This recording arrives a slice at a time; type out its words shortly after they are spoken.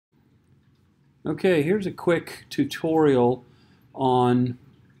Okay, here's a quick tutorial on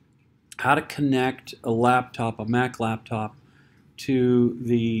how to connect a laptop, a Mac laptop, to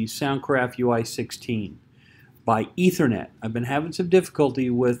the Soundcraft UI16 by Ethernet. I've been having some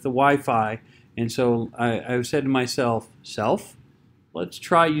difficulty with the Wi-Fi, and so I said to myself, let's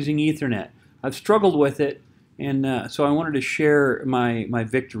try using Ethernet. I've struggled with it, and so I wanted to share my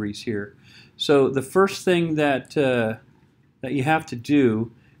victories here. So the first thing that you have to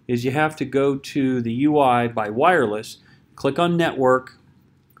do is you have to go to the UI by wireless, click on network,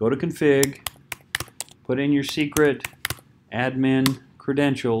 go to config, put in your secret admin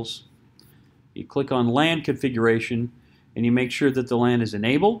credentials, you click on LAN configuration, and you make sure that the LAN is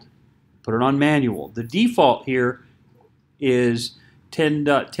enabled, put it on manual. The default here is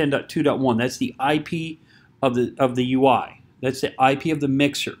 10.10.2.1. That's the IP of the UI. That's the IP of the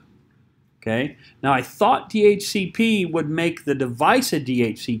mixer. Okay. Now I thought DHCP would make the device a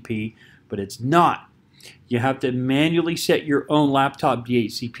DHCP, but it's not. You have to manually set your own laptop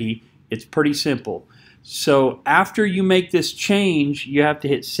DHCP. It's pretty simple. So after you make this change, you have to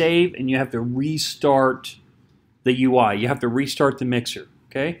hit save and you have to restart the UI. You have to restart the mixer.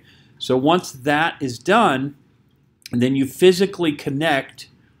 Okay. So once that is done, then you physically connect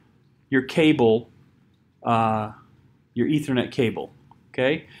your cable, your Ethernet cable.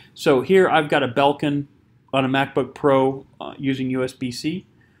 Okay, so here I've got a Belkin on a MacBook Pro using USB-C.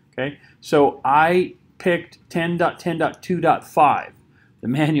 Okay, so I picked 10.10.2.5. The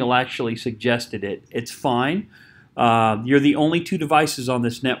manual actually suggested it. It's fine. You're the only two devices on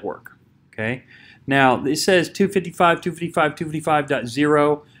this network. Okay, now it says 255, 255,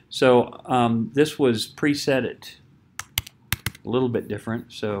 255.0. So this was preset at a little bit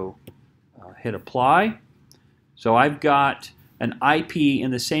different. So hit apply. So I've got an IP in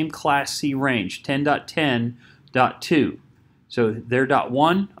the same class C range, 10.10.2. So they're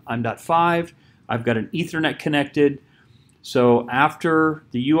 .1, I'm .5. I've got an Ethernet connected. So after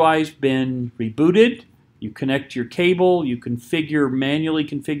the UI's been rebooted, you connect your cable, you manually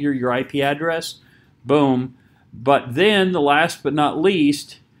configure your IP address, boom. But then, the last but not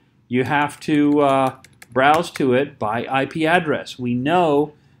least, you have to browse to it by IP address. We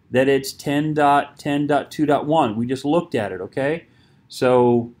know that it's 10.10.2.1. We just looked at it, okay?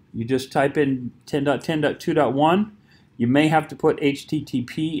 So you just type in 10.10.2.1. You may have to put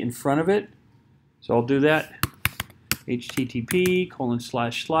HTTP in front of it. So I'll do that.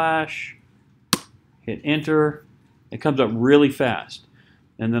 HTTP:// hit enter. It comes up really fast.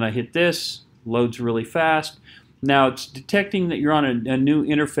 And then I hit this, loads really fast. Now it's detecting that you're on a new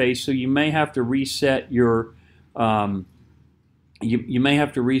interface, so you may have to reset your you may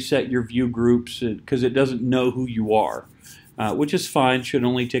have to reset your view groups because it doesn't know who you are, which is fine, should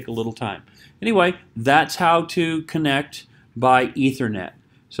only take a little time. Anyway, that's how to connect by Ethernet.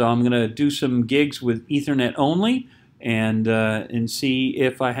 So I'm going to do some gigs with Ethernet only and see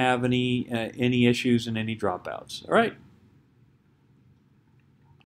if I have any issues and any dropouts. All right.